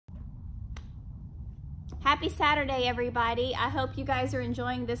Happy Saturday, everybody. I hope you guys are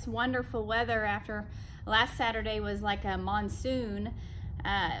enjoying this wonderful weather after last Saturday was like a monsoon.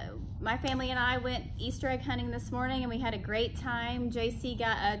 My family and I went Easter egg hunting this morning and we had a great time. JC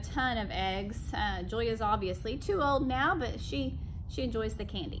got a ton of eggs. Julia's obviously too old now, but she enjoys the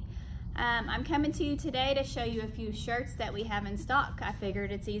candy. I'm coming to you today to show you a few shirts that we have in stock. I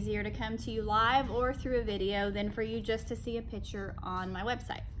figured it's easier to come to you live or through a video than for you just to see a picture on my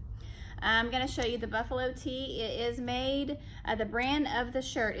website. I'm going to show you the Buffalo tee. It is made, the brand of the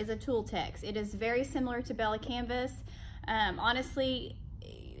shirt is a Tooltex. It is very similar to Bella Canvas. Honestly,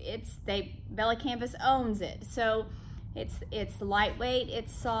 Bella Canvas owns it. So it's lightweight,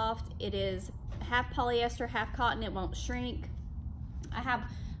 it's soft, it is half polyester, half cotton, it won't shrink.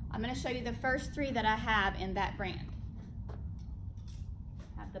 I'm going to show you the first three that I have in that brand.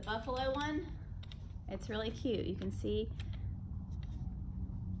 I have the Buffalo one. It's really cute. You can see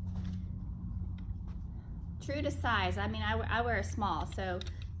true to size. I mean, I wear a small, so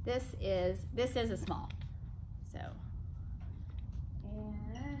this is a small. So,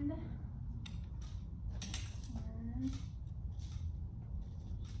 and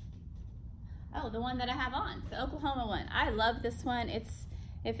oh, the one that I have on, the Oklahoma one. I love this one.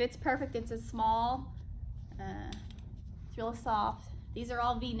 If it's perfect, it's a small. It's real soft. These are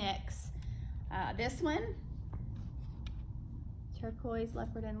all V-necks. This one, turquoise,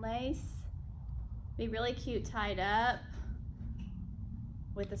 leopard, and lace. Be really cute tied up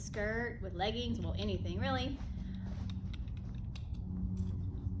with a skirt, with leggings, well, anything really.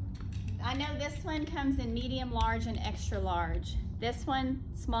 I know this one comes in medium, large, and extra large. This one,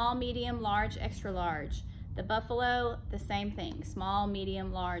 small, medium, large, extra large. The Buffalo, the same thing, small,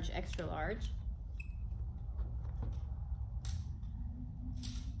 medium, large, extra large.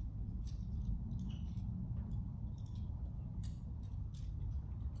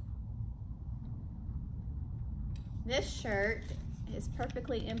 This shirt is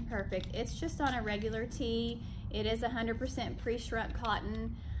perfectly imperfect. It's just on a regular tee. It is 100% pre-shrunk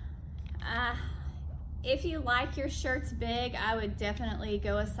cotton. If you like your shirts big, I would definitely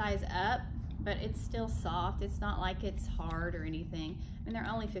go a size up, but it's still soft. It's not like it's hard or anything. I mean,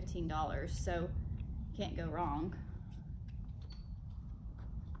 they're only $15, so you can't go wrong.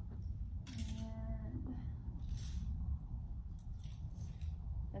 And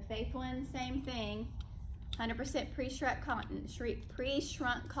the Faith one, same thing. 100% pre-shrunk cotton.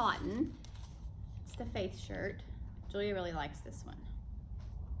 Pre-shrunk cotton. It's the Faith shirt. Julia really likes this one.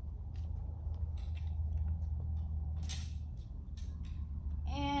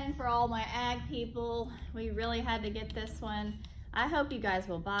 And for all my ag people, we really had to get this one. I hope you guys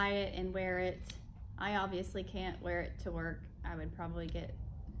will buy it and wear it. I obviously can't wear it to work. I would probably get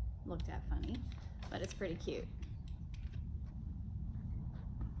looked at funny, but it's pretty cute.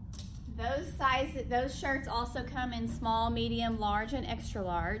 Those shirts also come in small, medium, large, and extra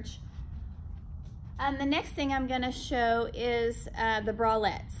large. The next thing I'm gonna show is the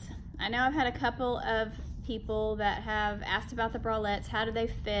bralettes. I know I've had a couple of people that have asked about the bralettes. How do they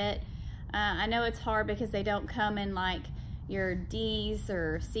fit? I know it's hard because they don't come in like your D's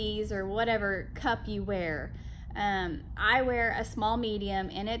or C's or whatever cup you wear. I wear a small medium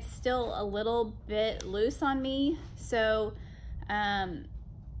and it's still a little bit loose on me, so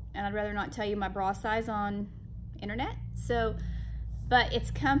and I'd rather not tell you my bra size on internet. So, but it's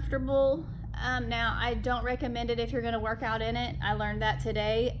comfortable. Now, I don't recommend it if you're gonna work out in it. I learned that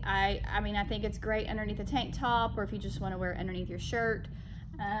today. I mean, I think it's great underneath a tank top or if you just wanna wear it underneath your shirt.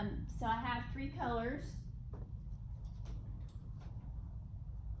 So I have three colors.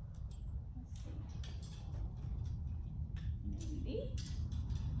 Let's see. Maybe.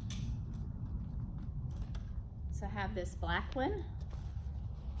 So I have this black one.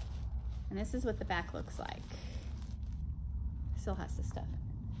 And this is what the back looks like. Still has the stuff in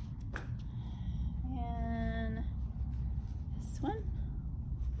it. And this one.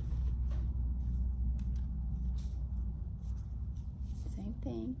 Same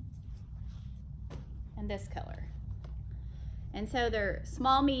thing. And this color. And so they're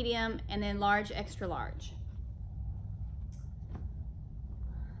small, medium, and then large, extra large.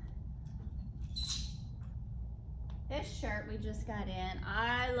 This shirt we just got in,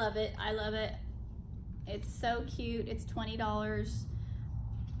 I love it, I love it. It's so cute, it's $20.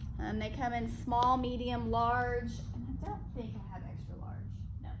 They come in small, medium, large, and I don't think I have extra large.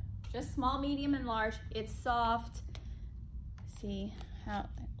 No, just small, medium, and large. It's soft. See how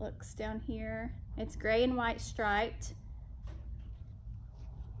it looks down here. It's gray and white striped.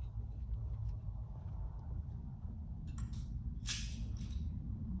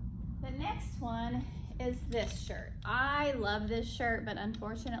 The next one is this shirt. I love this shirt, but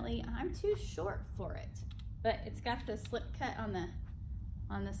unfortunately I'm too short for it. But it's got the slip cut on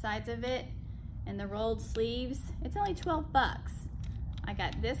the sides of it and the rolled sleeves. It's only 12 bucks. I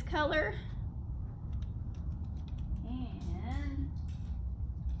got this color and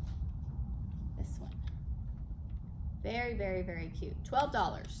this one. Very, very, very cute.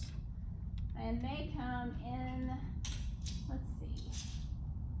 $12. And they come in, let's see,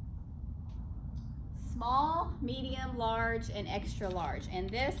 small, medium, large, and extra large. And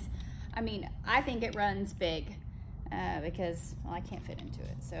this, I mean, I think it runs big because, well, I can't fit into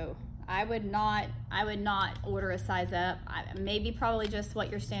it. So I would not order a size up. Maybe probably just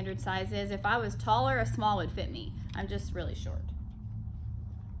what your standard size is. If I was taller, a small would fit me. I'm just really short.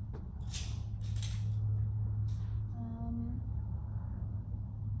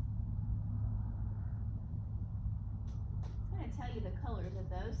 I'm going to tell you the colors of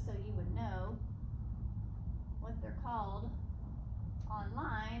those so you would know what they're called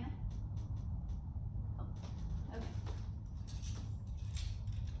online. Oh, okay.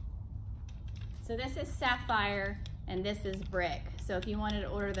 So this is sapphire and this is brick. So if you wanted to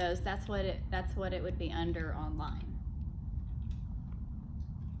order those, that's what it would be under online.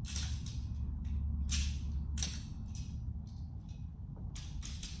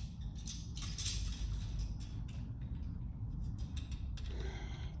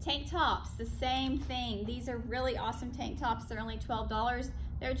 Tank tops, the same thing. These are really awesome tank tops. They're only $12.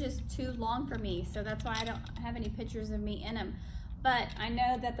 They're just too long for me, so that's why I don't have any pictures of me in them. But I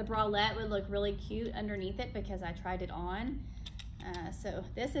know that the bralette would look really cute underneath it because I tried it on. So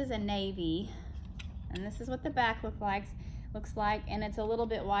this is a navy, and this is what the back looks like, and it's a little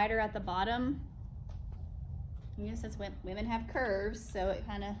bit wider at the bottom. I guess that's when women have curves, so it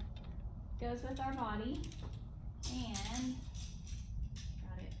kind of goes with our body. And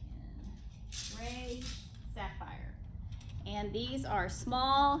got it in gray sapphire. And these are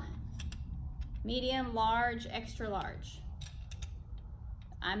small, medium, large, extra large.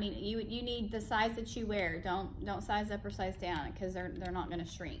 I mean, you need the size that you wear. Don't size up or size down because they're not going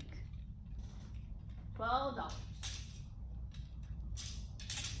to shrink. $12.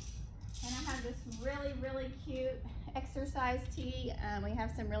 And I have this really, really cute exercise tee. We have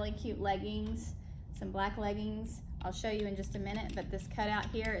some really cute leggings, some black leggings. I'll show you in just a minute, but this cutout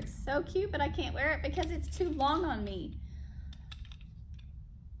here, it's so cute, but I can't wear it because it's too long on me.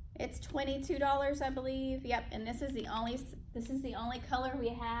 It's $22, I believe. Yep, and this is the only color we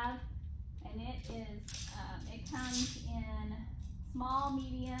have, and it comes in small,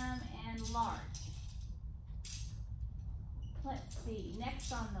 medium, and large. Let's see,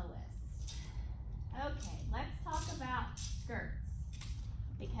 next on the list. Okay, let's talk about skirts,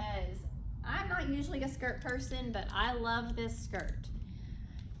 because I'm not usually a skirt person, but I love this skirt.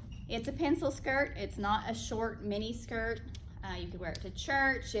 It's a pencil skirt. It's not a short mini skirt. You could wear it to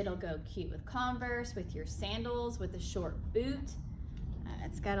church. It'll go cute with Converse, with your sandals, with a short boot.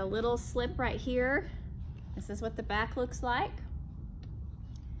 It's got a little slip right here. This is what the back looks like.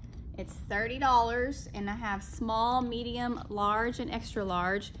 It's $30, and I have small, medium, large, and extra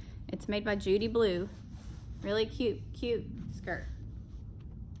large. It's made by Judy Blue. Really cute, cute skirt.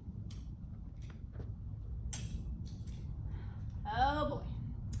 Oh boy,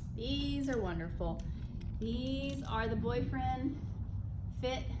 these are wonderful. These are the boyfriend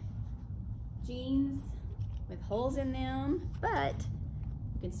fit jeans with holes in them, but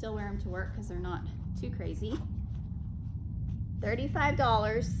you can still wear them to work because they're not too crazy.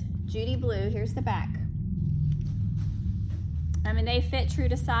 $35, Judy Blue. Here's the back. I mean, they fit true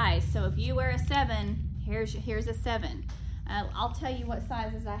to size. So if you wear a 7, here's a 7. I'll tell you what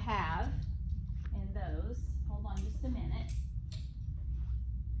sizes I have in those. Hold on just a minute.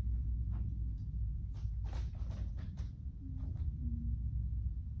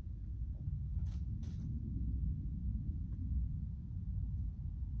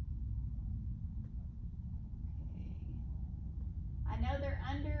 They're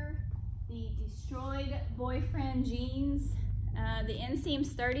under the Destroyed Boyfriend jeans. The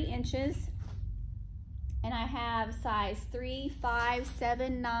inseam's 30 inches, and I have size 3, 5,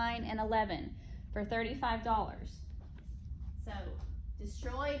 7, 9, and 11 for $35. So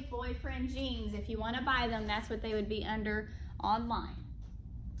Destroyed Boyfriend jeans, if you want to buy them, that's what they would be under online.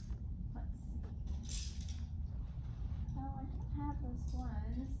 Let's see. Oh, I don't have those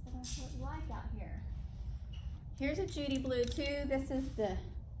ones that I would like out here. Here's a Judy Blue too. This is the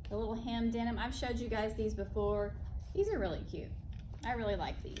little hem denim. I've showed you guys these before. These are really cute. I really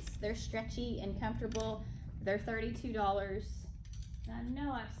like these. They're stretchy and comfortable. They're $32. And I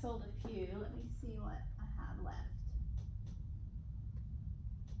know I've sold a few. Let me see what I have left.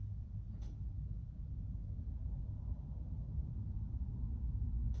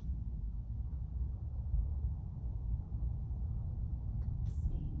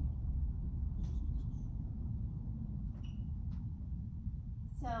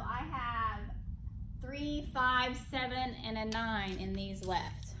 So I have 3, 5, 7, and a 9 in these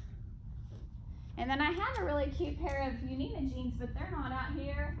left. And then I have a really cute pair of Unina jeans, but they're not out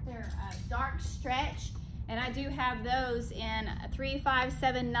here. They're a dark stretch, and I do have those in a 3, 5,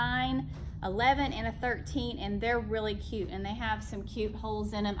 7, 9, 11, and a 13, and they're really cute, and they have some cute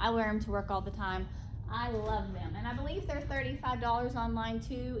holes in them. I wear them to work all the time. I love them, and I believe they're $35 online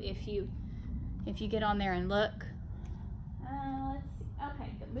too if you get on there and look. Let's see.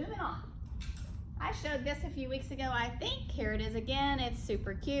 Okay, but moving on. I showed this a few weeks ago, I think. Here it is again. It's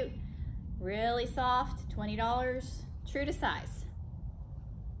super cute. Really soft, $20, true to size.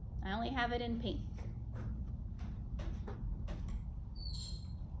 I only have it in pink.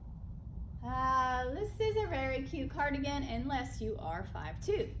 This is a very cute cardigan unless you are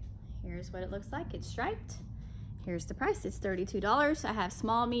 5'2". Here's what it looks like. It's striped. Here's the price. It's $32. I have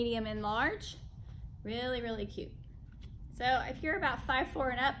small, medium, and large. Really, really cute. So if you're about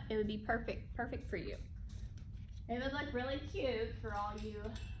 5'4" and up, it would be perfect for you. It would look really cute for all you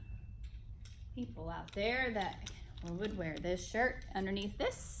people out there that would wear this shirt underneath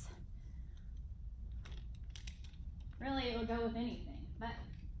this. Really, it would go with anything, but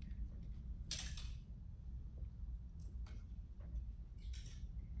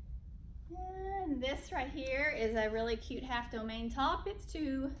and this right here is a really cute half domain top. It's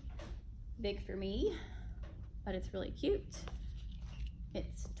too big for me, but it's really cute.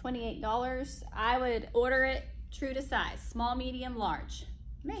 It's $28. I would order it true to size, small, medium, large.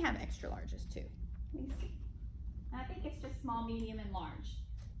 May have extra larges too. Let me see. I think it's just small, medium, and large.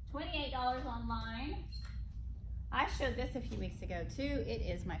 $28 online. I showed this a few weeks ago too. It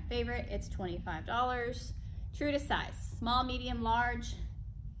is my favorite. It's $25. True to size, small, medium, large.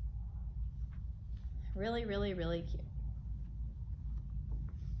 Really, really, really cute.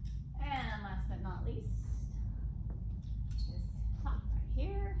 And last but not least, this top right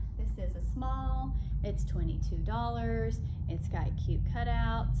here. This is a small. It's $22. It's got cute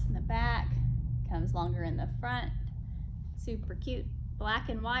cutouts in the back. Comes longer in the front. Super cute. Black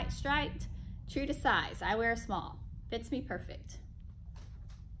and white striped. True to size. I wear a small. Fits me perfect.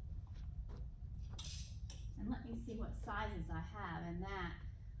 And let me see what sizes I have in that.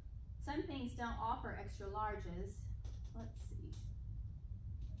 Some things don't offer extra larges. Let's see.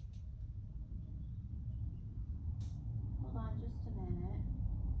 Hold on just a minute.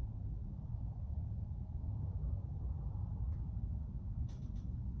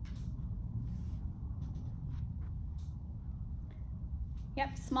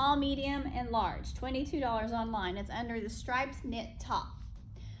 Yep, small, medium, and large. $22 online. It's under the striped knit top.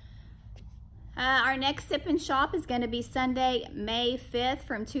 Our next Sip and Shop is going to be Sunday, May 5th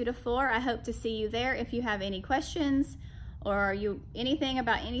from 2 to 4. I hope to see you there. If you have any questions or anything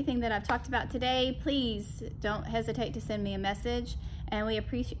about anything that I've talked about today, please don't hesitate to send me a message. And we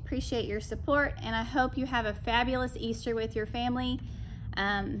appreciate your support. And I hope you have a fabulous Easter with your family.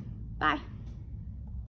 Bye.